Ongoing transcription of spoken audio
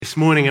this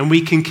morning, and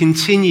we can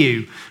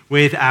continue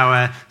with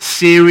our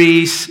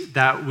series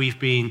that we've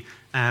been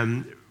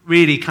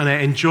really kind of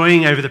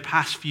enjoying over the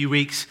past few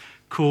weeks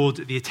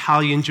called The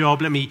Italian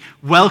Job. Let me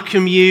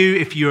welcome you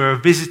if you're a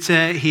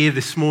visitor here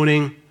this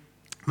morning.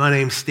 My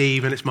name's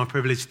Steve, and it's my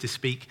privilege to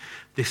speak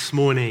this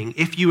morning.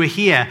 If you were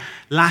here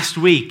last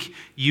week,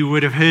 you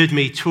would have heard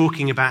me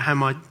talking about how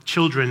my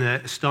children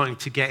are starting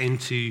to get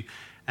into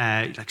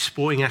like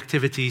sporting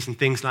activities and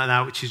things like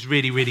that, which is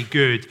really, really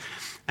good.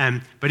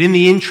 But in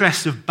the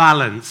interest of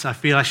balance, I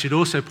feel I should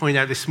also point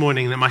out this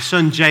morning that my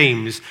son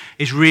James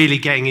is really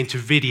getting into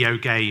video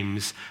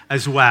games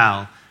as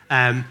well.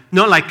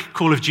 Not like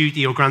Call of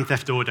Duty or Grand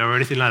Theft Auto or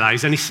anything like that.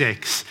 He's only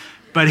 6.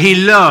 But he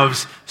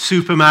loves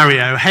Super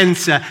Mario,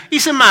 hence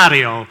he's a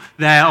Mario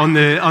there on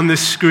the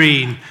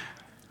screen.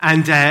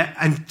 And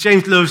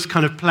James loves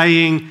kind of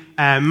playing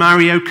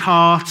Mario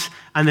Kart,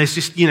 and there's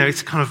just,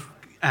 it's kind of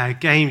a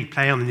game you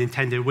play on the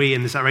Nintendo Wii,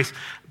 and there's that race.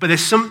 But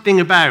there's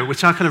something about,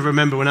 which I kind of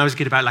remember when I was a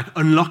kid, about like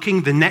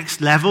unlocking the next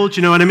level. Do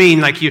you know what I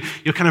mean? Like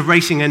you're kind of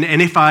racing,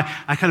 and if I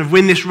kind of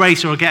win this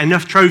race or get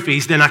enough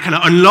trophies, then I kind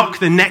of unlock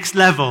the next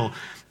level.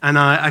 And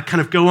I kind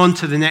of go on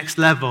to the next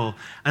level.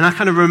 And I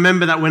kind of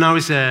remember that when I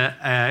was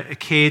a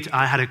kid,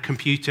 I had a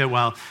computer.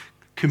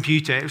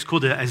 It was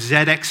called a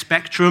ZX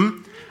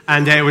Spectrum.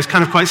 And it was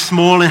kind of quite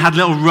small and had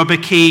little rubber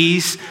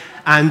keys.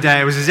 And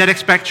it was a ZX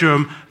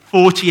Spectrum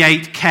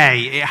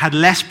 48K. It had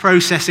less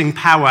processing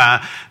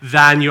power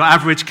than your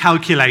average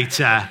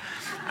calculator.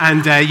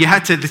 And you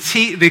had to,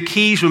 the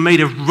keys were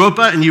made of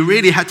rubber, and you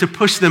really had to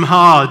push them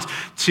hard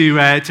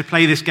to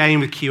play this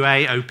game with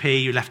QA,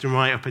 OP, left and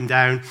right, up and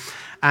down.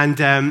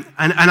 And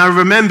I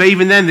remember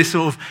even then this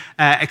sort of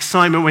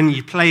excitement when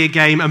you play a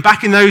game. And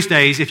back in those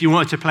days, if you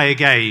wanted to play a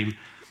game,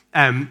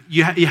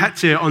 you had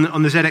to,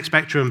 on the ZX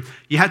Spectrum,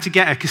 you had to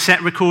get a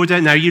cassette recorder.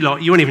 Now, you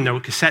won't even know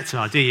what cassettes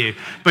are, do you?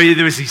 But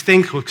there was these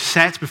things called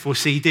cassettes before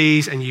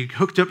CDs, and you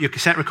hooked up your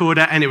cassette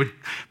recorder, and it would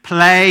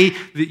play.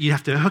 You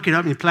have to hook it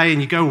up and you play,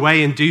 and you go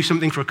away and do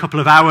something for a couple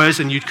of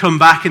hours, and you'd come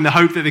back in the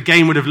hope that the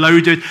game would have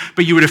loaded,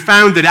 but you would have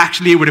found that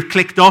actually it would have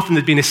clicked off, and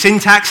there'd been a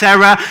syntax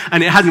error,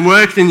 and it hadn't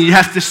worked, and you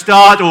have to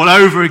start all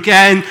over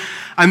again.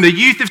 And the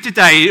youth of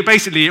today,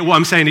 basically what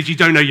I'm saying is you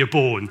don't know you're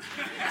born.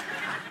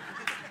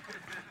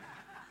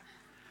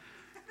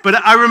 But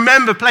I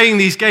remember playing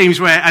these games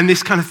and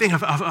this kind of thing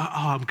of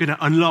I'm going to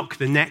unlock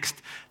the next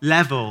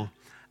level.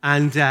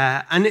 And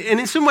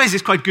in some ways,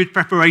 it's quite good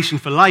preparation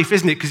for life,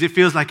 isn't it? Because it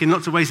feels like in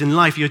lots of ways in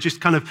life, you're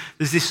just kind of,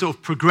 there's this sort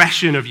of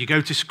progression of you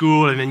go to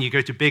school and then you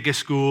go to bigger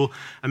school,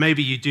 and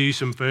maybe you do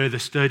some further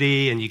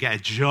study and you get a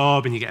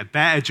job and you get a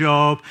better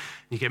job,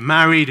 and you get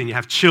married and you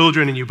have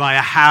children and you buy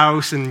a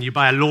house and you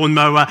buy a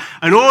lawnmower.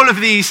 And all of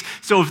these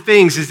sort of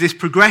things is this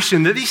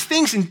progression that these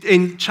things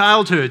in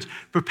childhood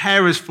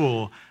prepare us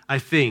for, I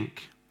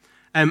think.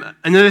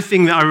 Another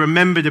thing that I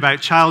remembered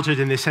about childhood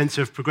in this sense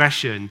of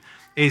progression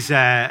is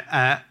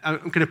I'm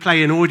going to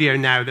play an audio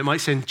now that might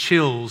send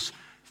chills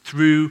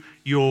through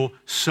your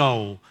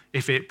soul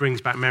if it brings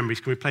back memories.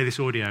 Can we play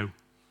this audio?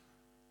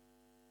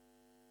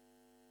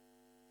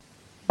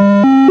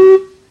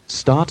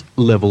 Start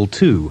level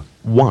 2,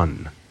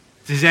 1.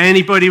 Does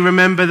anybody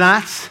remember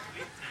that?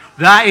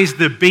 That is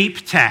the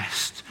beep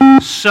test.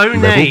 So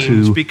Level named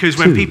 2, because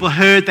when 2. people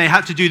heard they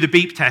had to do the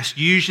beep test,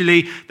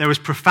 usually there was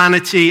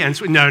profanity and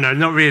no,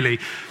 not really.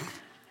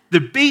 The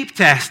beep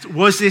test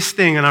was this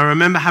thing, and I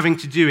remember having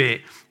to do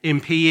it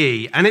in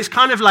PE, and it's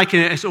kind of like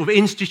a sort of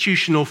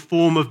institutional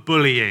form of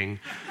bullying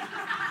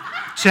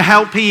to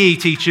help PE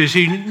teachers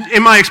who,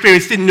 in my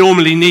experience, didn't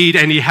normally need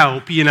any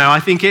help. I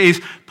think it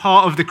is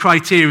part of the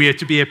criteria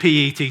to be a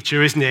PE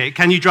teacher, isn't it?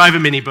 Can you drive a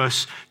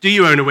minibus? Do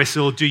you own a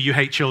whistle? Do you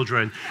hate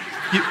children?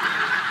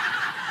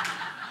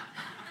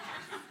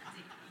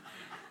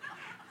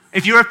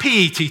 If you're a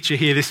PE teacher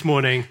here this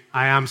morning,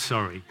 I am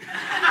sorry.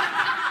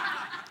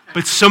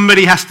 But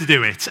somebody has to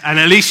do it, and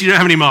at least you don't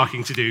have any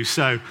marking to do,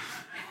 so.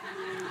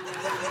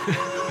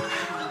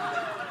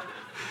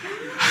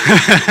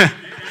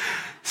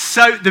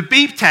 So the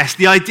beep test,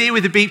 the idea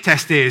with the beep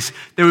test is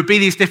there would be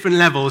these different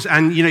levels,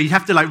 and you'd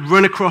have to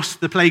run across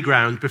the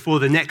playground before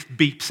the next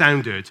beep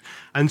sounded.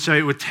 And so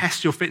it would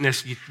test your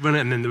fitness, you'd run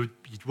it, and then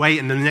you'd wait,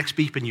 and then the next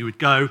beep, and you would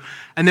go.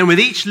 And then with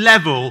each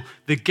level,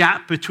 the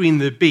gap between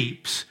the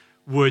beeps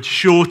would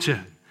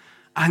shorten.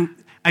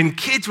 And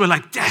kids were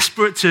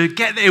desperate to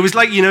get there. It was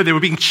like, they were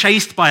being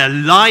chased by a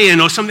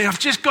lion or something. I've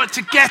just got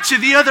to get to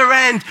the other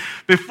end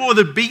before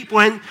the beep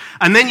went.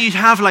 And then you'd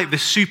have the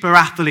super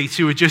athletes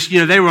who were just,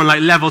 they were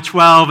on level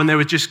 12, and they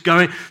were just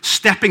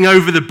stepping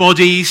over the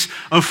bodies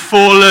of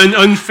fallen,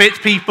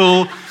 unfit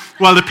people,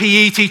 while the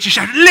PE teacher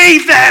shouted,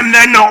 "Leave them,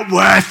 they're not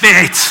worth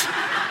it."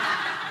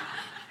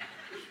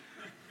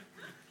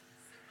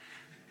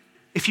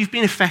 If you've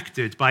been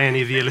affected by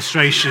any of the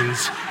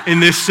illustrations in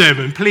this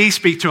sermon, please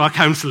speak to our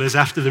counselors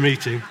after the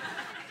meeting.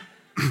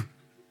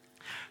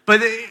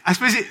 But I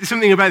suppose it's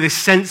something about this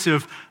sense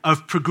of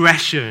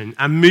progression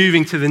and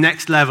moving to the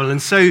next level.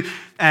 And so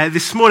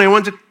this morning I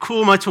want to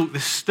call my talk the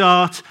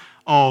start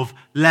of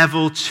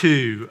level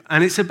 2.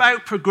 And it's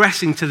about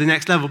progressing to the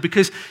next level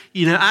because,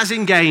 as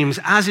in games,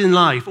 as in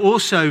life,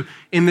 also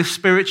in the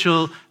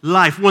spiritual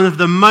life, one of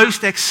the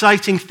most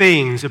exciting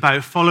things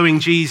about following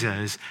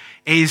Jesus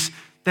is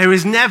there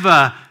is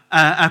never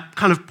a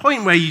kind of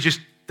point where you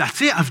just,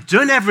 that's it, I've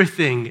done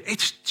everything.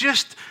 It's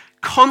just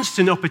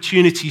constant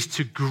opportunities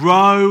to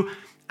grow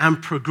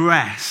and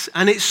progress.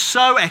 And it's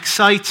so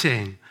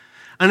exciting.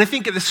 And I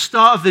think at the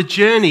start of the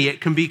journey,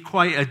 it can be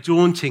quite a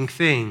daunting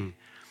thing.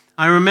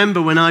 I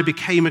remember when I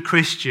became a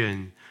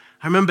Christian,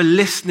 I remember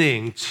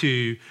listening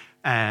to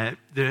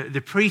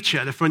the preacher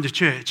at the front of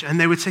church, and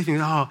they would say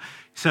things,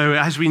 so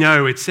as we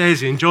know, it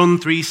says in John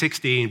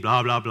 3:16,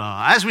 blah, blah,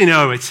 blah. As we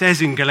know, it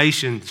says in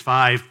Galatians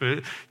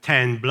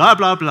 5:10, blah,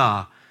 blah,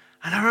 blah.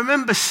 And I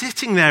remember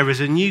sitting there as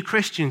a new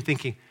Christian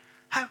thinking,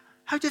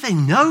 how do they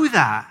know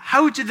that?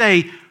 How do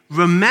they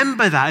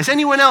remember that? Has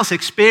anyone else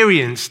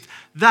experienced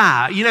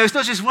that? It's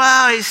not just,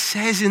 it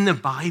says in the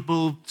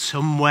Bible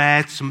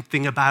somewhere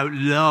something about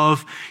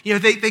love.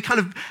 They kind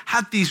of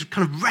had these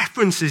kind of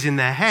references in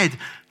their head.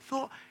 I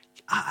thought,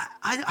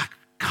 I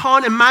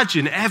can't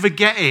imagine ever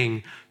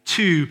getting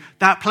to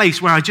that place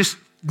where I just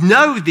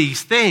know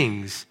these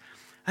things.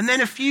 And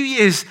then a few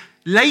years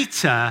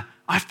later,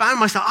 I found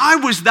myself, I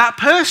was that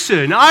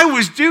person. I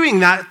was doing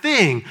that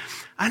thing.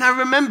 And I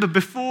remember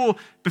before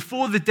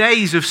the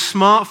days of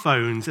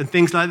smartphones and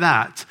things like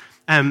that,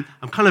 I'm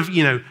kind of,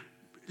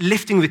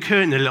 lifting the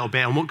curtain a little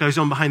bit on what goes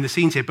on behind the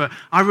scenes here. But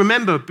I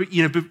remember,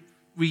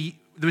 there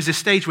was a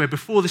stage where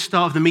before the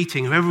start of the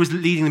meeting, whoever was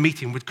leading the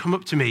meeting would come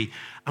up to me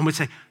and would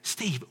say,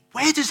 Steve,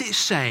 where does it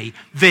say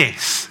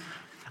this?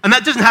 And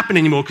that doesn't happen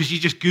anymore because you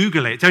just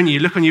Google it, don't you? You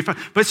look on your phone.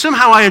 But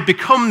somehow I had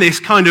become this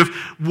kind of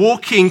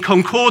walking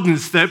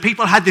concordance that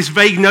people had this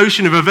vague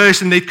notion of a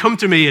verse and they'd come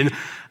to me and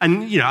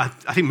I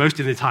think most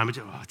of the time, it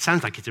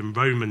sounds like it's in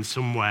Romans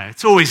somewhere.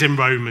 It's always in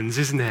Romans,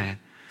 isn't it?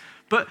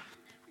 But,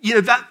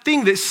 that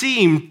thing that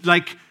seemed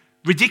like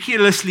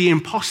ridiculously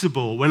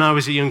impossible when I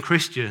was a young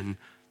Christian,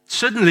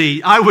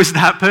 suddenly I was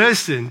that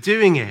person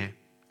doing it.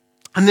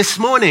 And this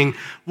morning,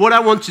 what I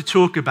want to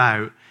talk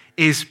about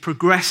is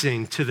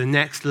progressing to the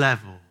next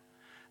level.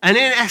 And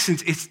in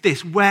essence, it's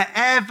this: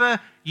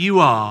 wherever you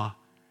are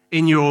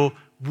in your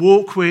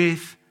walk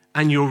with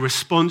and your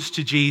response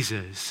to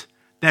Jesus,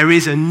 there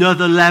is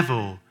another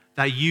level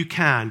that you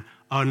can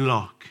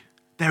unlock.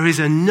 There is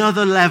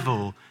another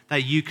level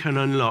that you can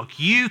unlock.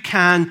 You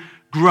can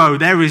grow.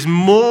 There is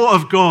more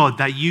of God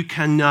that you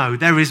can know.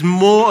 There is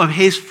more of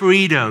his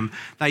freedom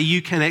that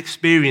you can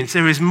experience.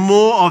 There is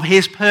more of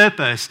his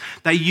purpose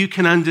that you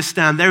can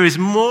understand. There is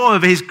more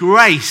of his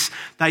grace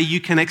that you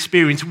can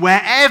experience.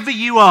 Wherever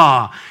you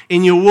are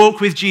in your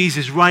walk with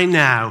Jesus right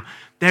now,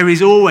 there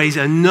is always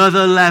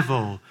another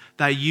level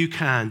that you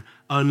can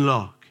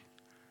unlock.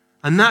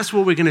 And that's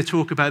what we're going to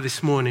talk about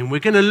this morning. We're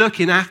going to look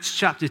in Acts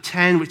chapter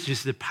 10, which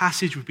is the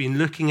passage we've been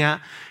looking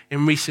at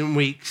in recent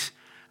weeks.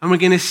 And we're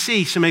going to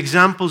see some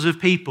examples of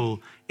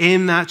people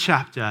in that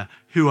chapter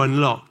who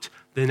unlocked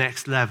the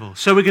next level.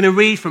 So we're going to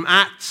read from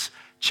Acts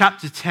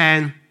chapter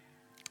 10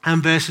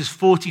 and verses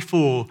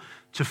 44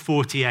 to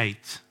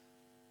 48.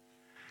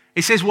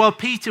 It says, while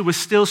Peter was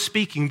still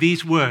speaking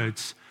these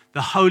words,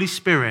 the Holy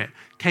Spirit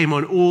came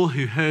on all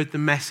who heard the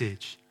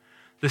message.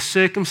 The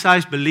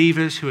circumcised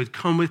believers who had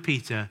come with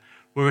Peter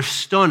were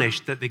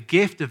astonished that the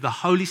gift of the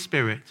Holy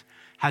Spirit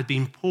had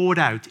been poured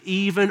out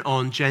even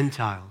on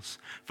Gentiles,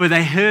 for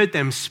they heard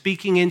them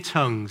speaking in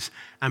tongues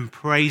and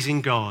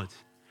praising God.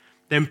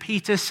 Then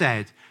Peter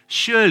said,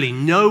 surely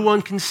no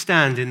one can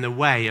stand in the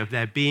way of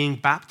their being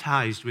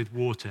baptized with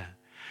water.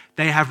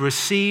 They have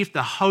received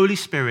the Holy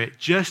Spirit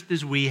just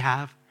as we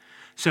have.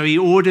 So he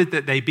ordered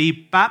that they be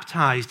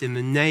baptized in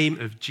the name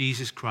of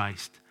Jesus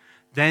Christ.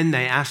 Then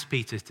they asked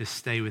Peter to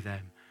stay with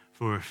them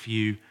for a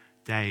few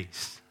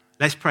days.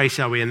 Let's pray,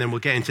 shall we? And then we'll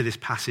get into this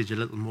passage a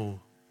little more.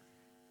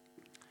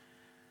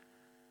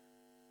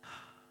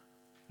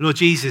 Lord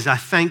Jesus, I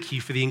thank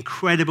you for the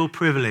incredible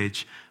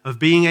privilege of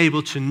being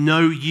able to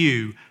know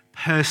you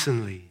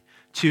personally,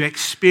 to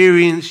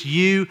experience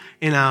you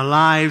in our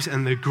lives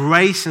and the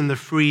grace and the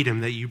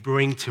freedom that you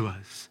bring to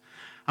us.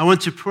 I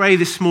want to pray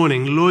this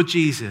morning, Lord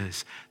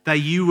Jesus, that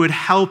you would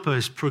help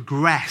us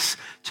progress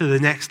to the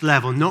next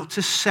level, not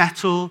to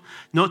settle,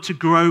 not to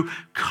grow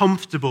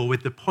comfortable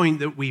with the point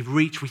that we've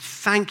reached. We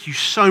thank you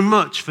so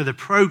much for the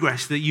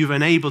progress that you've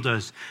enabled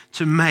us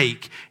to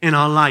make in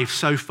our life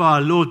so far,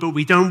 Lord, but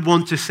we don't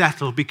want to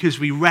settle because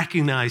we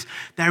recognize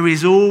there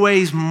is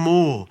always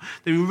more.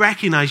 That we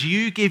recognize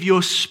you give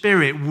your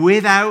Spirit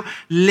without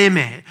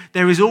limit.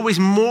 There is always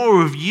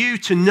more of you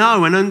to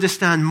know and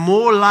understand,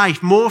 more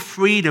life, more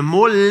freedom,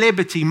 more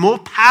liberty, more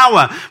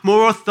power,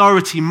 more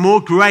authority,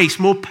 more grace,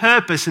 more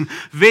purpose and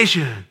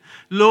vision.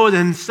 Lord,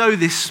 and so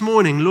this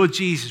morning, Lord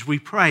Jesus, we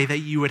pray that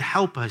you would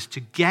help us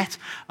to get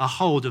a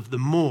hold of the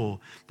more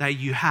that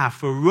you have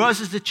for us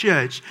as a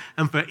church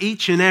and for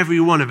each and every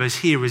one of us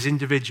here as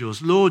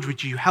individuals. Lord,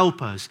 would you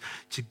help us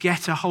to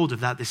get a hold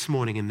of that this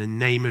morning in the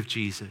name of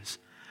Jesus?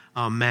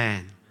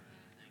 Amen.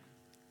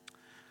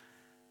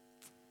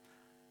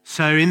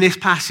 So in this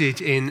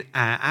passage in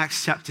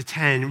Acts chapter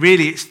 10,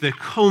 really it's the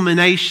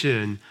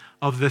culmination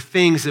of the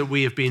things that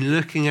we have been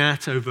looking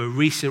at over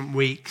recent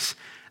weeks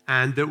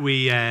and that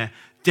we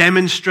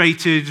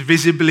demonstrated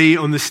visibly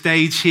on the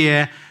stage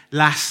here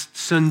last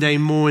Sunday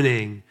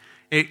morning.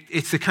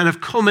 It's the kind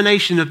of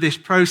culmination of this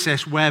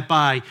process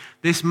whereby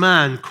this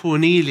man,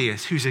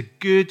 Cornelius, who's a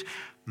good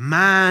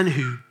man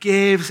who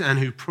gives and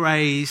who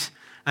prays,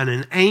 and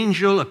an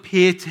angel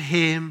appeared to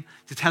him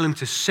to tell him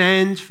to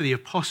send for the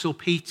apostle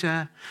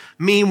Peter.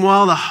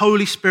 Meanwhile, the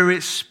Holy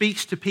Spirit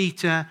speaks to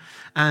Peter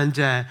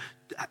and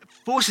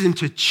forces him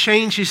to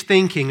change his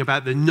thinking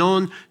about the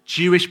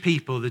non-Jewish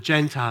people, the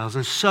Gentiles.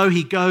 And so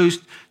he goes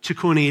to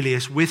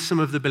Cornelius with some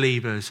of the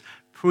believers,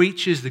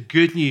 preaches the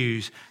good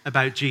news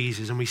about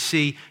Jesus. And we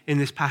see in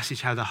this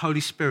passage how the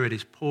Holy Spirit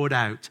is poured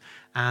out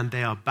and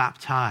they are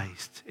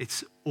baptized.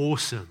 It's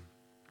awesome.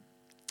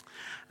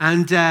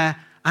 And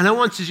I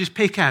want to just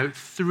pick out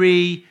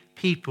 3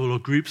 people or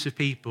groups of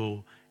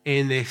people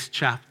in this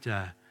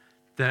chapter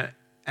that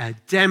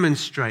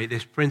demonstrate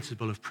this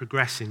principle of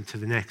progressing to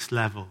the next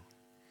level.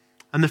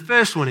 And the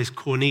first one is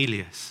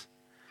Cornelius.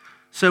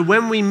 So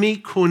when we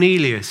meet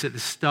Cornelius at the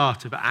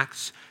start of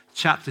Acts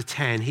chapter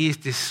 10, he is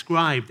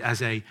described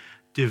as a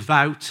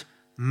devout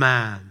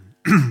man.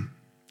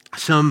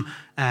 Some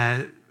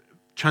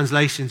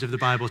translations of the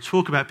Bible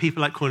talk about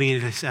people like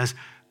Cornelius as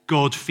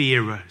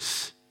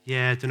God-fearers.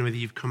 Yeah, I don't know whether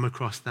you've come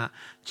across that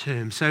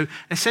term. So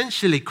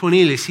essentially,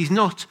 Cornelius, he's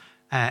not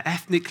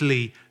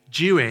ethnically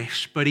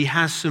Jewish, but he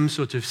has some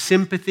sort of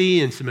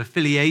sympathy and some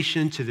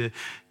affiliation to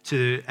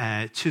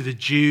the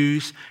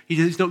Jews.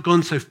 He's not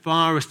gone so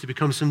far as to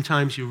become,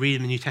 sometimes you read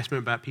in the New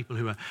Testament about people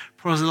who are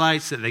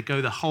proselytes, that they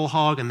go the whole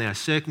hog and they are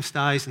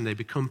circumcised and they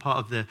become part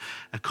of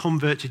a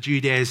convert to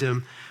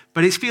Judaism.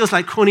 But it feels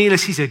like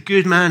Cornelius, he's a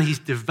good man, he's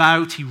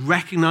devout, he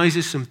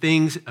recognizes some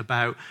things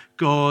about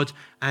God,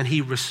 and he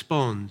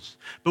responds.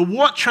 But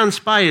what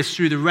transpires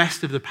through the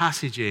rest of the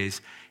passage is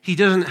he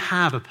doesn't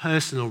have a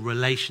personal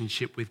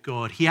relationship with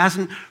God. He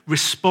hasn't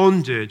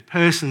responded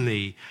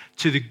personally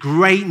to the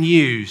great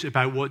news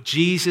about what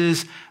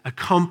Jesus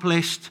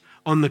accomplished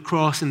on the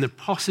cross and the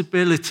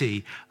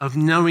possibility of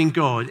knowing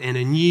God in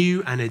a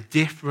new and a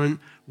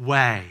different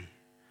way.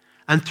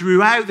 And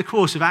throughout the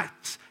course of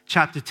Acts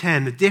chapter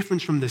 10, the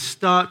difference from the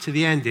start to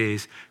the end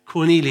is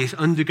Cornelius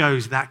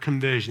undergoes that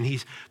conversion.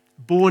 He's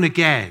born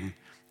again,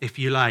 if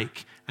you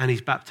like, and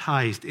he's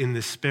baptized in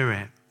the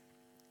Spirit.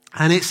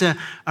 And it's a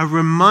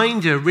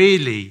reminder,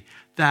 really,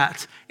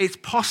 that it's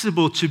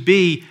possible to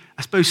be,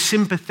 I suppose,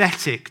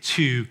 sympathetic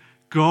to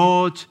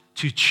God,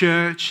 to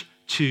church,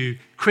 to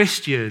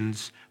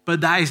Christians,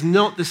 but that is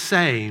not the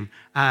same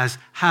as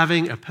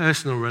having a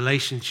personal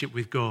relationship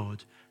with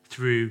God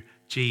through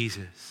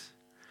Jesus.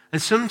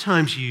 And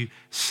sometimes you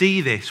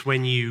see this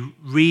when you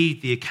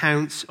read the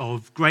accounts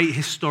of great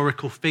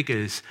historical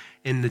figures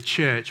in the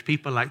church,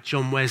 people like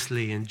John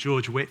Wesley and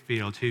George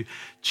Whitefield, who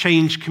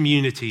changed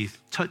communities,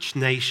 touched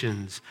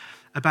nations,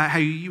 about how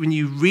when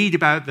you read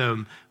about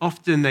them,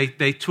 often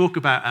they talk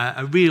about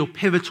a real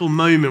pivotal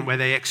moment where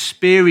they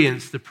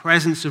experienced the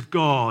presence of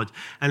God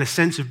and a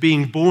sense of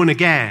being born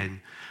again.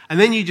 And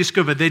then you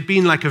discover they'd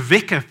been like a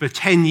vicar for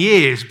 10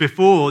 years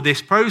before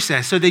this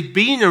process. So they'd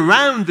been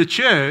around the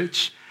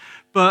church,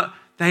 but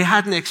they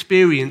hadn't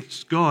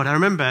experienced God. I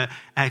remember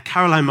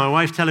Caroline, my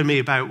wife, telling me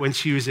about when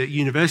she was at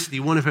university,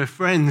 one of her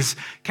friends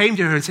came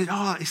to her and said,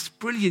 "Oh, it's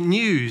brilliant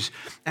news.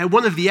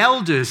 One of the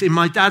elders in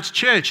my dad's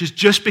church has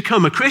just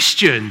become a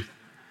Christian."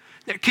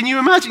 Now, can you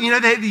imagine? You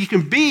know, you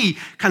can be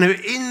kind of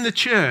in the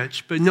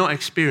church, but not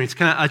experience.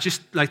 I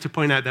just like to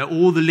point out that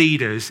all the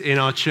leaders in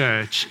our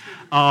church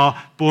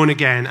are born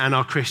again and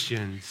are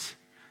Christians.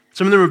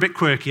 Some of them are a bit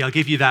quirky, I'll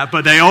give you that,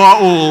 but they're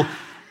all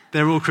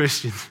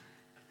Christians.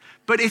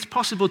 But it's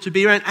possible to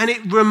be around. And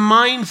it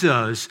reminds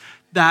us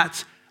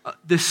that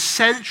the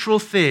central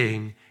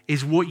thing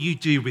is what you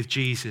do with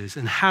Jesus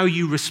and how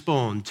you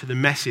respond to the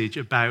message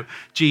about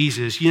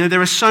Jesus. You know,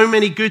 there are so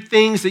many good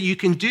things that you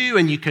can do,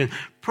 and you can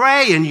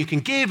pray and you can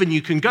give and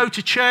you can go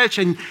to church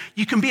and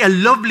you can be a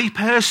lovely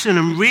person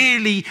and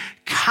really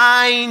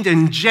kind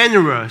and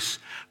generous.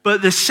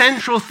 But the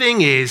central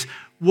thing is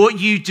what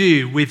you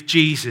do with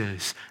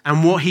Jesus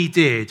and what he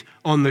did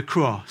on the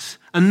cross.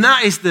 And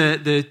that is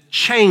the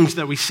change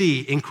that we see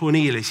in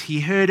Cornelius.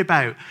 He heard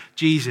about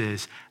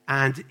Jesus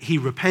and he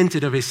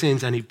repented of his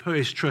sins and he put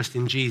his trust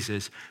in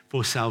Jesus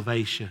for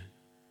salvation.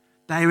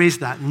 There is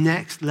that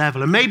next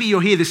level. And maybe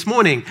you're here this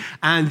morning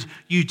and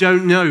you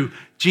don't know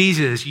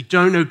Jesus, you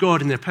don't know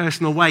God in a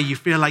personal way. You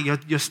feel like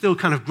you're still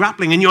kind of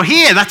grappling, and you're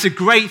here. That's a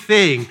great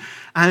thing.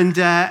 And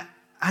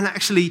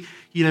actually,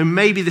 you know,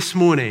 maybe this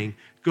morning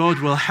God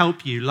will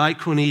help you, like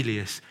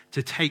Cornelius,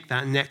 to take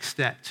that next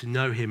step to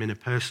know him in a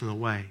personal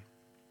way.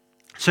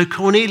 So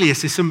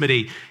Cornelius is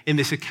somebody in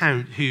this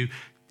account who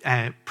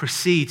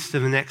proceeds to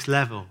the next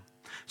level.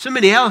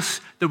 Somebody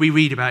else that we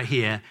read about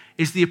here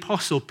is the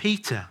Apostle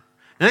Peter.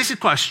 Now, this is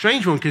quite a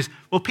strange one because,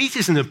 well,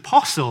 Peter's an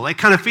apostle. It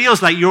kind of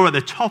feels like you're at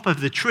the top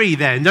of the tree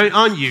there,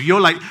 aren't you? You're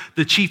like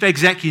the chief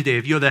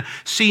executive. You're the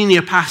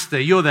senior pastor.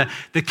 You're the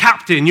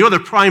captain. You're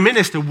the prime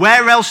minister.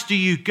 Where else do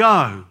you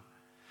go?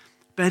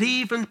 But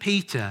even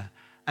Peter,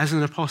 as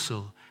an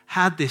apostle,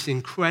 had this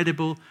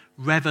incredible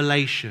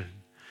revelation.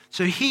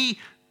 So he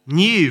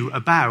knew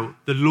about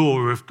the law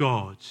of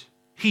God.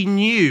 He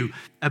knew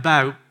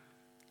about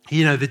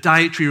the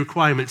dietary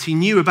requirements. He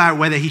knew about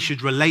whether he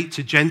should relate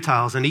to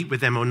Gentiles and eat with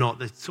them or not,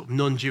 the sort of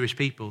non-Jewish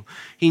people.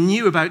 He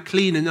knew about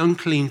clean and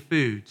unclean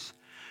foods.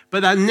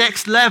 But that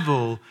next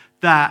level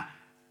that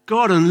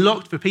God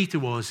unlocked for Peter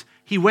was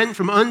he went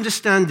from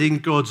understanding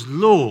God's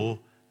law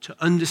to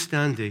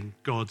understanding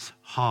God's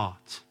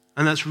heart.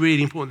 And that's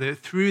really important, that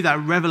through that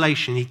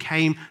revelation, he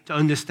came to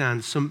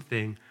understand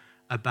something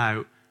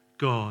about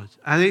God.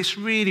 And it's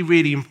really,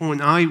 really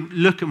important. I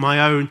look at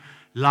my own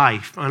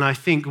life, and I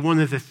think one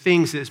of the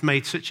things that's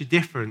made such a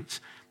difference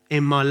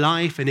in my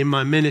life and in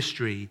my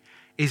ministry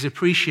is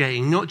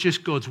appreciating not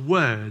just God's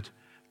word,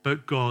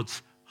 but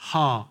God's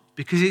heart.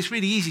 Because it's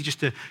really easy just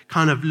to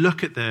kind of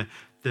look at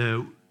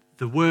the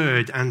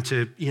word and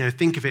to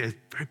think of it as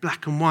very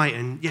black and white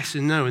and yes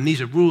and no, and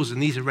these are rules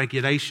and these are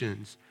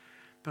regulations.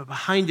 But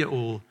behind it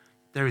all,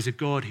 there is a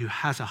God who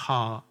has a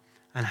heart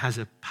and has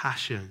a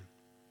passion.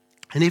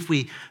 And if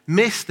we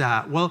miss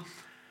that, well,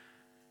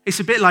 it's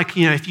a bit like,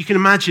 if you can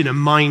imagine a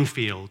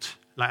minefield,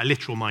 like a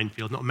literal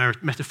minefield, not a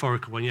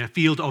metaphorical one, a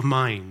field of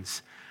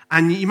mines.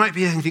 And you might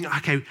be thinking,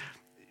 okay,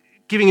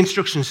 giving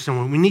instructions to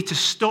someone, we need to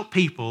stop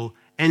people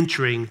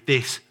entering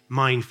this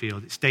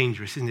minefield. It's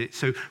dangerous, isn't it?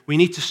 So we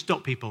need to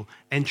stop people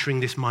entering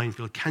this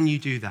minefield. Can you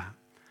do that?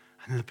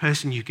 And the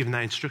person you've given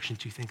that instruction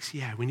to thinks,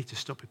 yeah, we need to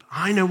stop people.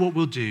 I know what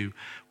we'll do.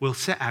 We'll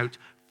set out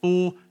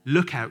 4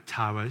 lookout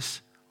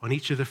towers on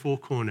each of the 4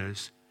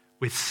 corners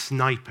with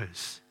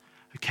snipers.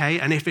 Okay,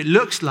 and if it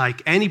looks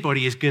like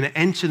anybody is going to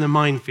enter the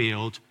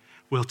minefield,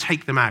 we'll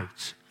take them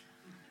out.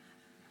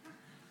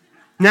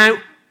 Now,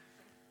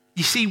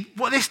 you see,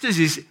 what this does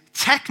is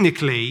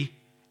technically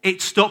it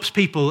stops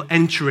people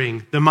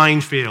entering the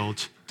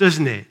minefield,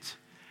 doesn't it?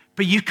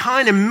 But you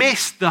kind of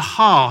miss the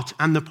heart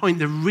and the point.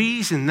 The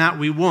reason that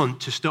we want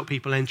to stop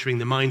people entering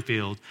the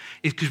minefield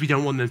is because we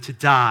don't want them to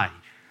die.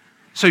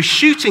 So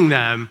shooting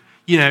them,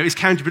 is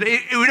counterproductive.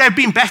 It would have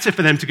been better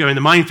for them to go in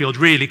the minefield,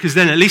 really, because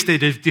then at least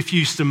they'd have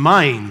diffused some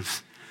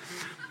mines.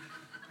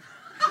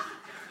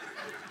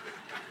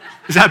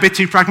 Is that a bit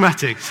too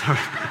pragmatic? Sorry.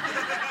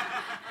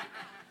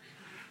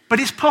 But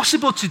it's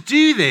possible to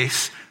do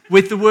this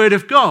with the Word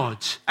of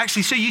God.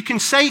 Actually, so you can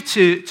say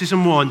to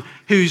someone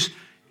who's,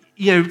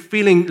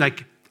 feeling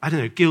like,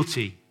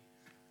 guilty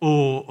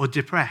or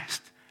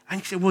depressed,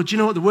 and you say, well, do you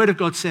know what the Word of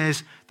God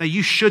says? That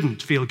you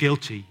shouldn't feel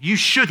guilty. You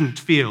shouldn't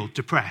feel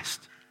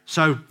depressed.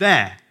 So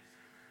there.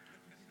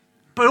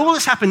 But all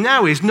that's happened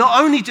now is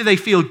not only do they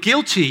feel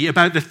guilty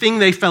about the thing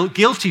they felt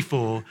guilty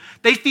for,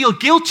 they feel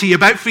guilty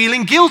about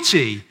feeling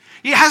guilty.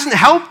 It hasn't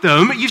helped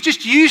them. You've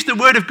just used the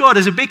Word of God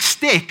as a big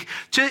stick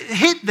to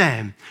hit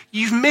them.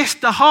 You've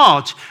missed the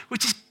heart,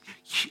 which is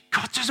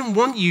God doesn't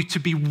want you to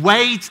be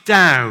weighed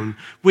down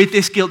with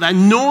this guilt that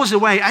gnaws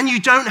away, and you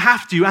don't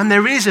have to, and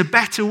there is a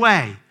better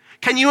way.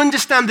 Can you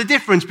understand the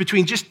difference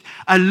between just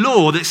a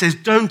law that says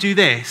don't do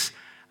this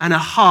and a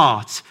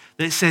heart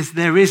that says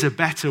there is a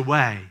better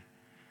way?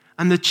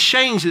 And the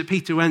change that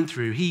Peter went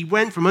through, he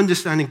went from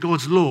understanding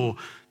God's law,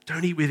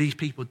 don't eat with these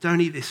people,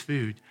 don't eat this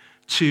food,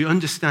 to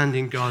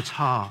understanding God's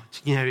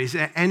heart. Is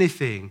there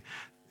anything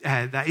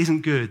that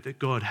isn't good that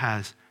God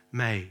has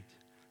made?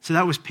 So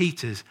that was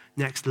Peter's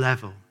next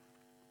level.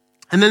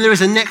 And then there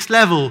is a next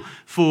level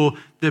for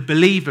the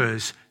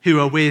believers who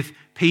are with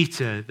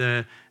Peter,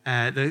 the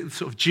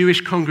sort of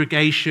Jewish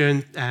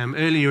congregation.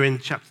 Earlier in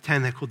chapter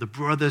 10, they're called the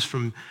brothers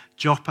from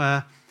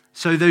Joppa.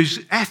 So those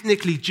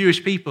ethnically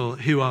Jewish people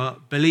who are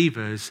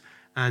believers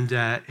and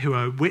who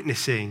are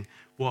witnessing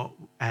what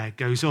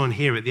goes on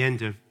here at the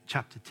end of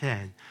chapter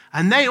 10.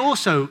 And they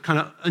also kind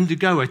of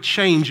undergo a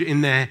change in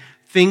their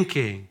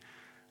thinking.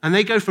 And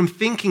they go from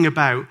thinking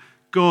about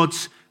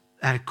God's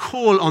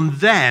call on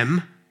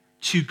them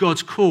to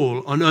God's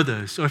call on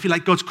others. Or if you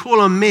like, God's call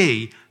on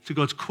me to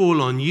God's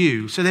call on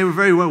you. So they were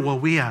very well,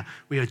 we are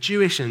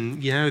Jewish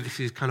and, this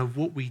is kind of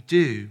what we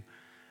do.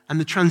 And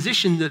the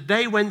transition that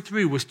they went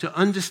through was to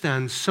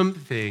understand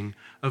something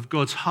of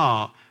God's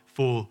heart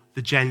for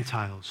the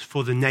Gentiles,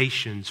 for the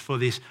nations, for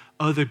this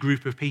other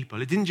group of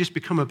people. It didn't just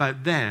become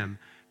about them,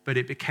 but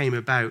it became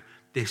about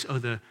this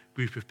other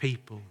group of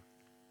people.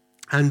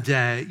 And,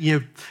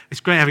 it's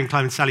great having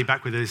Clive and Sally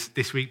back with us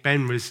this week.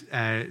 Ben was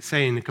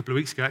saying a couple of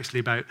weeks ago,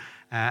 actually, about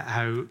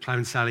how Clive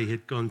and Sally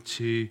had gone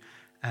to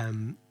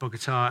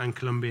Bogota and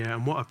Colombia,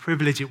 and what a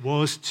privilege it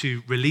was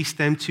to release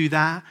them to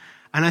that.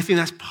 And I think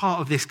that's part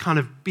of this kind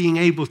of being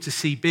able to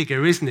see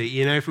bigger, isn't it?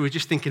 If we were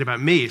just thinking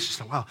about me, it's just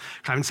like, well,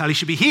 Clive and Sally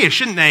should be here,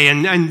 shouldn't they?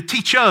 And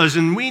teach us,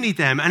 and we need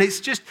them. And it's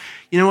just,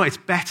 it's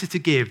better to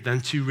give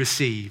than to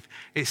receive,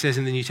 it says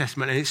in the New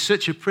Testament. And it's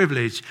such a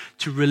privilege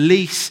to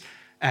release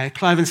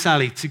Clive and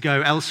Sally to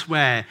go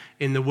elsewhere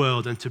in the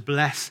world and to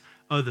bless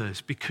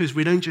others, because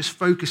we don't just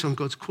focus on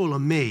God's call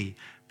on me,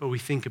 but we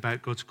think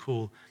about God's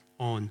call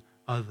on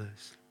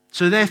others.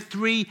 So there are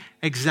 3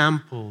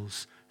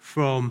 examples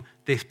from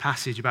this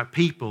passage about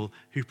people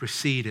who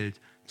proceeded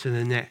to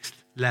the next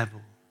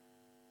level.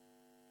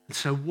 And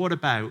so what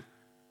about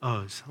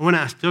us? I want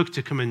to ask Doug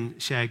to come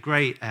and share a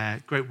great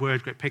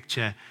word, great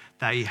picture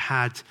that he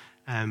had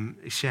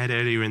shared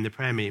earlier in the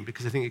prayer meeting,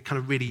 because I think it kind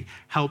of really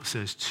helps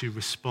us to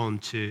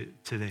respond to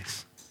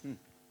this.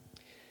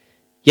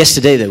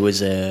 Yesterday there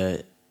was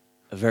a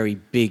very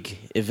big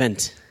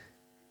event,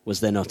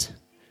 was there not?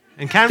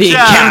 Encounter! The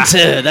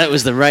encounter! That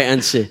was the right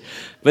answer.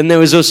 But there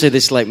was also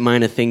this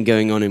minor thing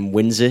going on in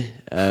Windsor,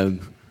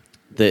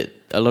 that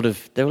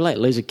there were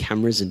loads of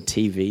cameras and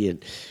TV,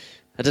 and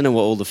I don't know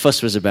what all the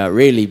fuss was about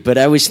really, but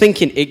I was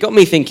thinking, it got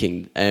me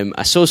thinking.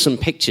 I saw some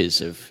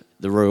pictures of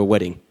the royal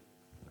wedding,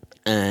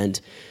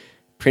 and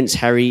Prince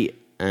Harry,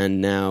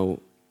 and now,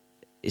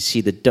 is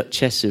he the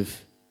Duchess of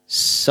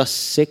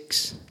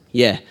Sussex?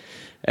 Yeah.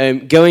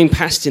 Going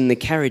past in the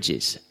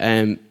carriages.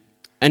 And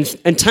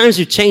times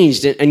have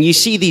changed, and you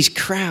see these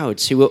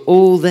crowds who are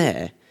all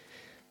there.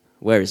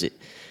 Where is it?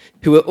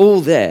 Who are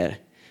all there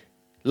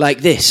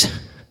like this.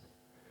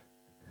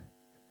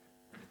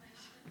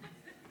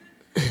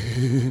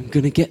 I'm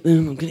going to get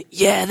them.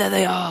 Yeah, there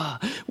they are.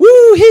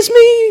 Woo, here's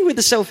me with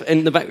the selfie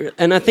in the back.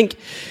 And I think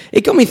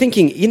it got me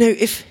thinking,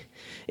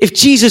 if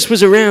Jesus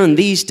was around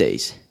these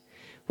days,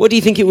 what do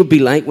you think it would be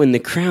like when the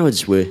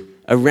crowds were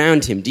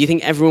around him? Do you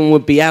think everyone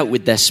would be out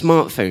with their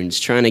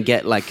smartphones trying to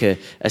get a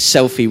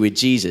selfie with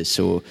Jesus,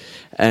 or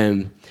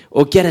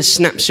get a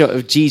snapshot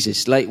of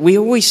Jesus? We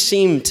always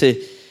seem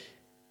to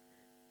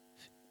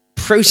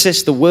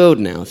process the world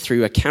now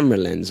through a camera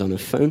lens on a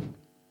phone.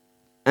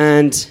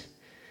 And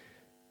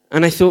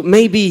I thought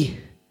maybe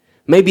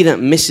that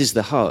misses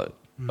the heart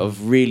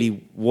of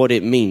really what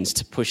it means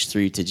to push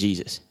through to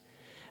Jesus.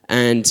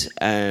 And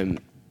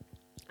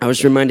I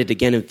was reminded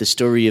again of the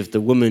story of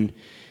the woman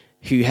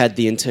who had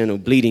the internal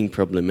bleeding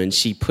problem, and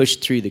she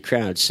pushed through the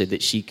crowd so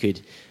that she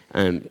could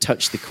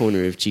touch the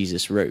corner of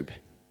Jesus' robe,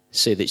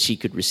 so that she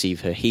could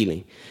receive her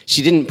healing.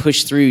 She didn't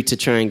push through to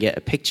try and get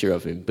a picture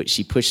of him, but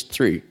she pushed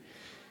through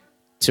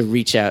to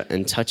reach out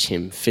and touch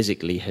him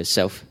physically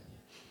herself.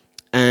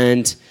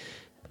 And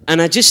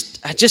I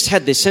just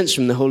had this sense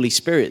from the Holy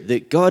Spirit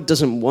that God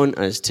doesn't want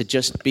us to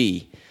just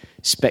be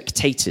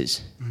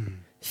spectators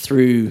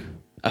through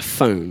a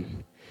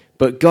phone,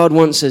 but God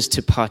wants us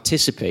to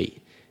participate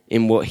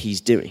in what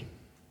he's doing.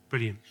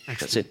 Brilliant. Excellent.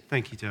 That's it.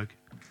 Thank you, Doug.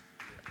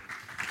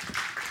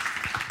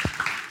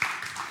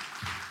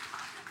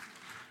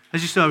 I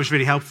just thought it was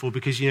really helpful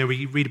because,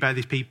 we read about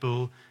these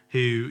people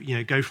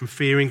who, go from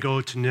fearing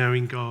God to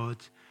knowing God,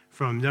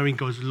 from knowing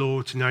God's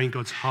law to knowing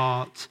God's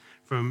heart,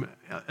 from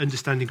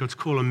understanding God's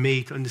call on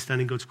me to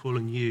understanding God's call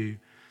on you.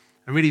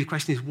 And really the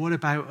question is, what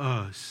about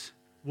us?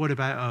 What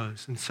about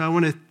us? And so I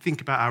want to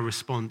think about our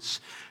response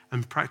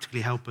and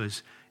practically help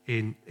us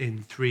in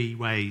 3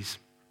 ways.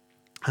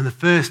 And the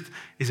first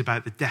is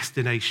about the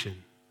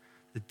destination.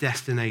 The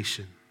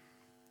destination.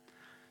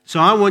 So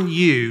I want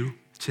you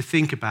to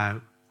think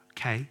about,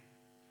 okay,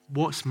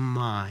 what's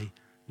my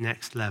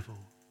next level?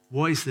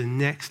 What is the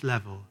next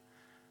level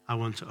I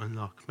want to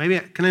unlock? Maybe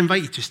can I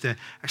invite you just to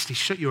actually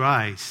shut your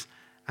eyes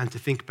and to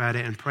think about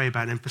it and pray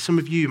about it. And for some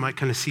of you, it might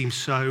kind of seem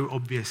so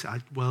obvious.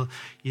 I'm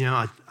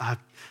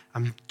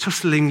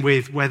tussling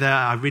with whether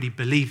I really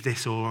believe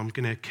this or I'm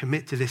going to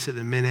commit to this at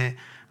the minute.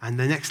 And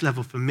the next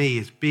level for me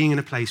is being in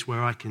a place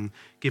where I can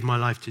give my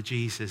life to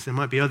Jesus. There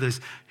might be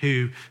others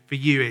who, for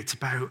you, it's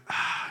about,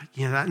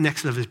 that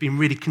next level has been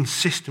really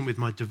consistent with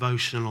my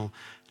devotional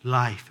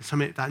life.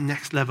 That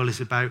next level is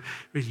about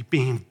really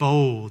being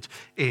bold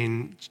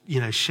in,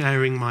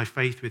 sharing my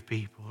faith with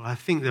people. I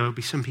think there will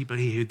be some people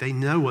here who they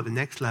know what the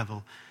next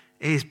level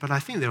is, but I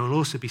think there will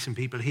also be some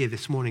people here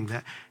this morning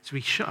that as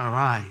we shut our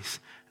eyes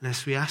and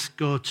as we ask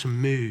God to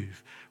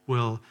move,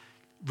 will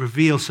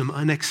reveal some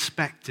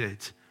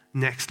unexpected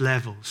next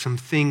levels, some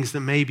things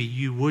that maybe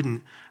you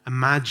wouldn't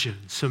imagine,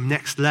 some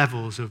next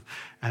levels of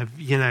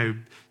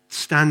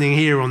standing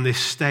here on this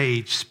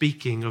stage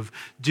speaking, of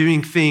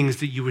doing things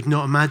that you would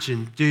not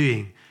imagine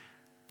doing.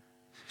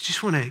 I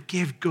just want to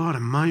give God a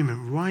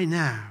moment right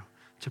now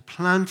to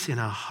plant in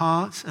our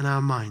hearts and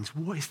our minds,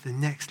 what is the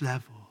next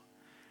level?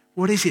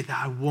 What is it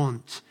that I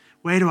want?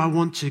 Where do I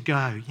want to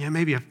go?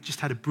 Maybe I've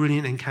just had a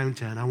brilliant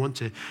encounter and I want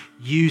to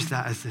use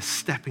that as the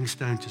stepping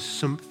stone to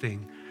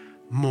something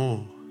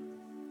more.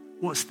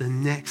 What's the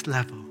next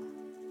level?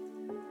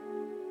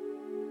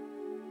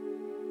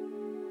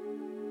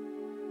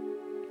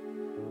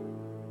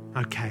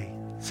 Okay,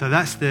 so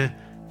that's the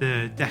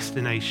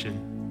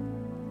destination.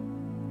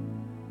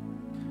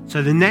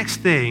 So the next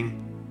thing,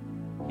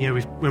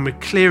 when we're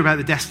clear about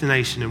the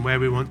destination and where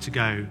we want to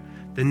go,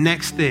 the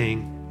next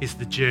thing is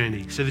the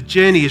journey. So the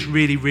journey is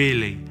really,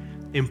 really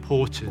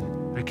important,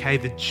 okay?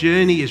 The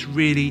journey is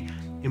really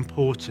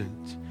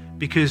important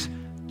because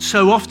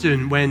so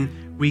often when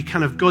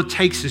God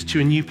takes us to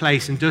a new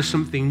place and does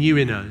something new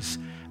in us,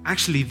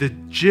 actually the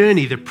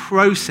journey, the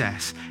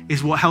process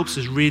is what helps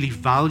us really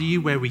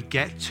value where we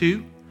get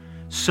to.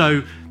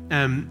 So,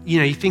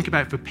 you think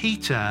about for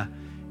Peter,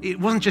 it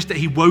wasn't just that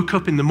he woke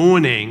up in the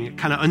morning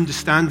kind of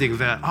understanding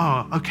that,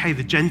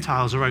 the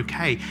Gentiles are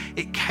okay.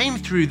 It came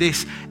through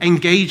this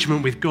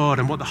engagement with God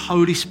and what the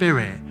Holy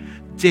Spirit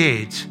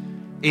did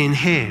in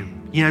him.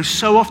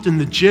 So often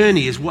the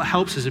journey is what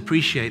helps us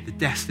appreciate the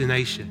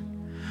destination.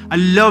 I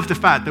love the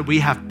fact that we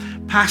have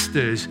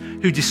pastors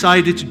who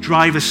decided to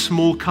drive a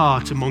small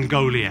car to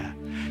Mongolia.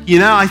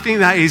 I think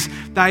that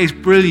is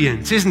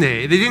brilliant, isn't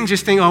it? They didn't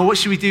just think, what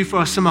should we do for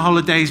our summer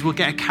holidays? We'll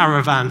get a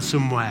caravan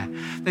somewhere.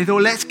 They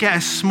thought, let's get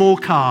a small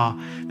car.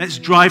 Let's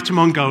drive to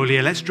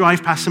Mongolia. Let's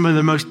drive past some of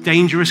the most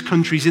dangerous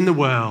countries in the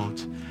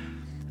world.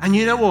 And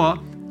you know what?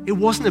 It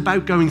wasn't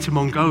about going to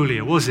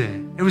Mongolia, was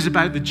it? It was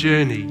about the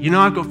journey.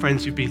 I've got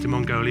friends who've been to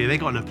Mongolia. They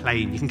got on a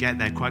plane. You can get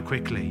there quite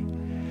quickly.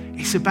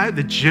 It's about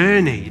the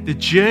journey. The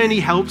journey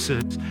helps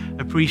us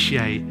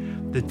appreciate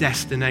the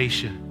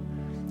destination.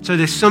 So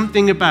there's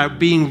something about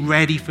being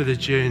ready for the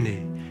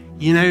journey.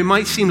 It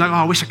might seem like,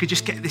 I wish I could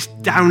just get this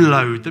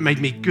download that made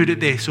me good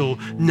at this or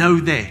know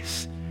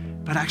this.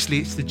 But actually,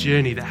 it's the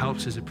journey that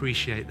helps us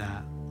appreciate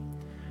that.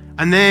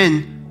 And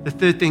then the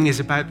third thing is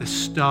about the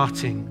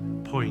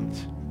starting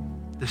point.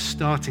 The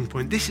starting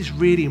point. This is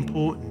really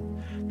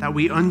important, that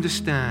we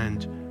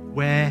understand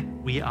where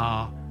we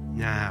are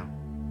now.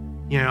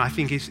 I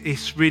think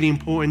it's really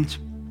important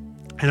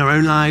in our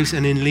own lives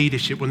and in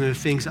leadership. One of the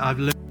things that I've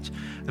learned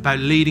about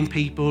leading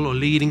people or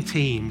leading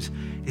teams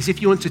is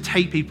if you want to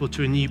take people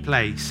to a new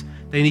place,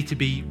 they need to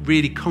be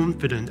really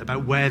confident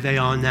about where they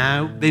are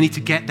now. They need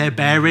to get their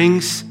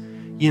bearings,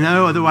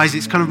 otherwise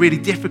it's kind of really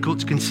difficult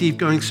to conceive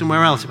going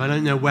somewhere else if I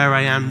don't know where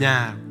I am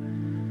now.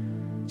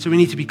 So we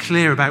need to be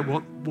clear about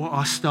what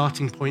our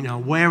starting point are.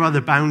 Where are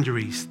the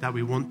boundaries that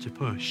we want to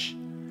push?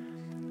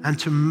 And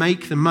to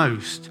make the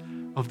most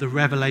of the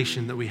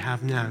revelation that we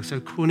have now. So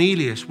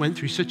Cornelius went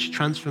through such a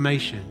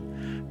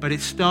transformation, but it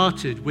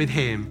started with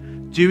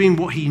him doing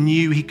what he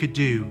knew he could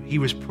do. He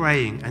was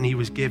praying and he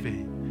was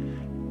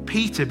giving.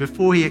 Peter,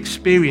 before he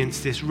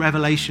experienced this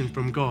revelation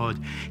from God,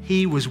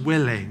 he was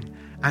willing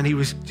and he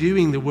was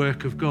doing the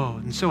work of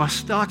God. And so our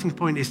starting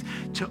point is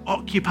to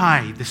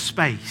occupy the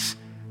space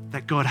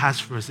that God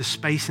has for us, the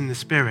space in the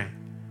Spirit.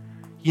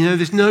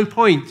 There's no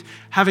point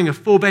having a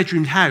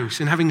 4-bedroomed house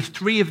and having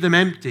 3 of them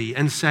empty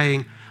and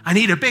saying, I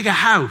need a bigger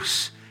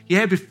house.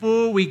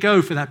 Before we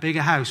go for that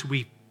bigger house,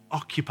 we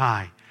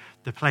occupy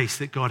the place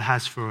that God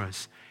has for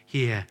us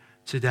here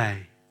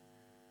today.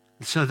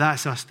 And so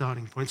that's our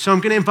starting point. So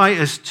I'm going to invite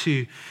us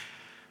to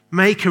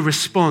make a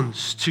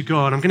response to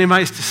God. I'm going to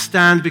invite us to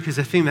stand because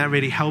I think that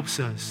really helps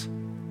us.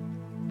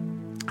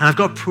 And I've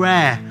got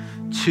prayer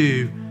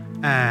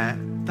that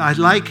I'd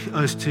like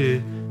us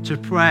to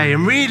pray.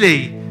 And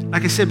really,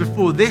 like I said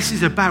before, this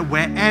is about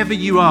wherever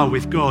you are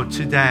with God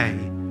today.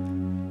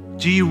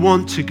 Do you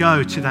want to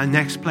go to that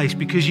next place?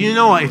 Because you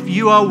know what? If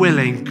you are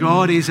willing,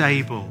 God is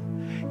able.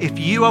 If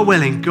you are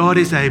willing, God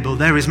is able.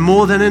 There is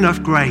more than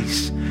enough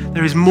grace.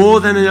 There is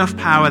more than enough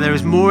power. There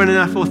is more than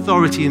enough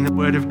authority in the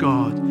Word of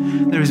God.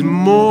 There is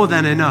more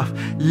than enough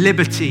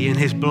liberty in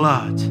His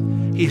blood.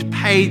 He has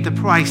paid the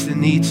price that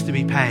needs to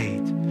be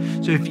paid.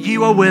 So if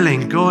you are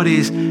willing, God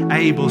is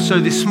able. So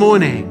this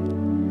morning,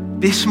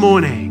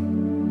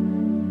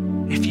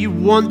 if you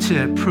want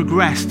to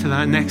progress to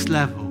that next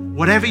level,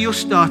 whatever your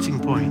starting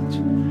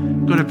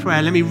point, got a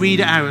prayer. Let me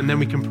read it out and then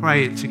we can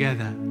pray it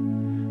together.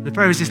 The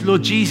prayer is this: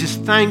 Lord Jesus,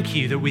 thank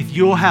you that with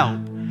your help,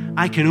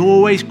 I can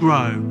always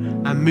grow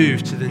and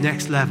move to the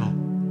next level.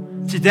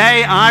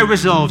 Today, I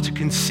resolve to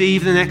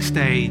conceive the next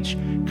stage,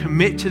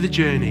 commit to the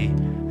journey,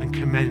 and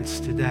commence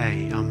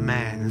today.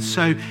 Amen. And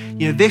so,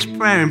 this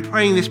prayer and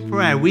praying this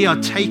prayer, we are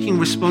taking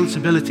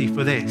responsibility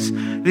for this.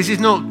 This is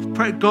not,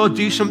 God,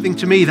 do something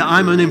to me that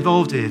I'm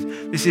uninvolved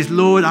in. This is,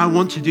 Lord, I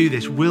want to do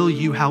this. Will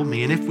you help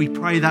me? And if we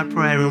pray that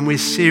prayer and we're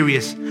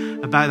serious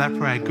about that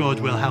prayer, God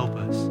will help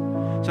us.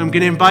 So I'm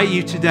going to invite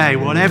you today,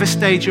 whatever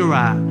stage you're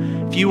at,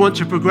 if you want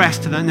to progress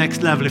to that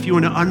next level, if you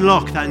want to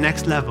unlock that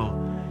next level,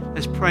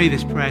 let's pray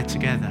this prayer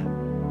together.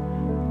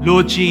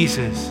 Lord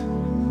Jesus,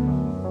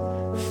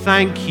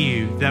 thank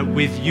you that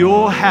with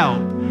your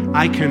help,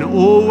 I can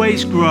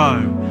always grow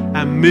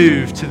and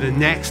move to the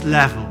next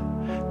level.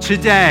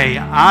 Today,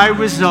 I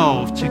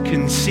resolve to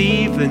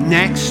conceive the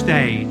next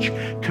stage,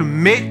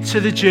 commit to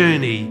the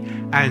journey,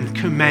 and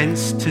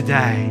commence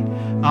today.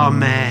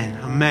 Amen.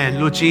 Amen.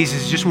 Lord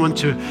Jesus, I just want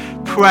to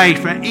pray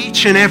for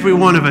each and every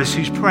one of us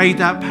who's prayed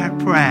that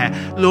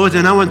prayer. Lord,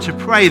 and I want to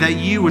pray that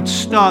you would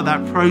start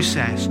that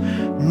process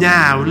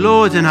now.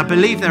 Lord, and I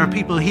believe there are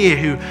people here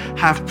who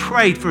have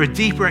prayed for a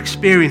deeper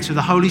experience of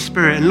the Holy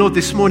Spirit. And Lord,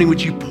 this morning,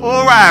 would you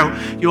pour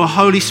out your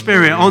Holy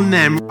Spirit on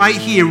them right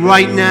here,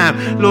 right now?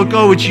 Lord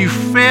God, would you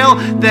fill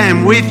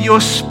them with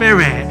your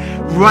Spirit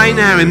right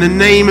now in the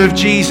name of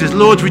Jesus.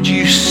 Lord, would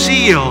you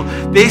seal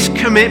this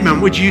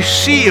commitment? Would you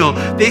seal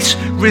this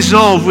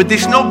resolve? Would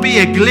this not be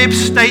a glib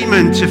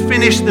statement to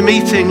finish the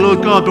meeting,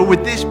 Lord God, but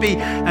would this be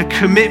a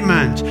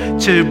commitment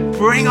to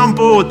bring on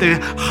board the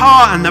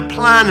heart and the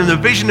plan and the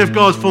vision of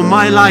God for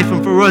my life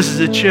and for us as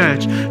a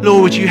church?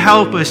 Lord, would you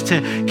help us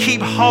to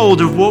keep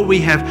hold of what we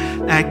have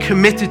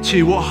committed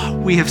to, what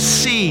we have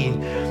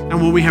seen,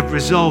 and what we have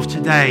resolved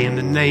today in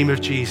the name of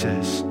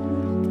Jesus.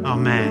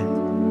 Amen.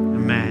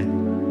 Amen.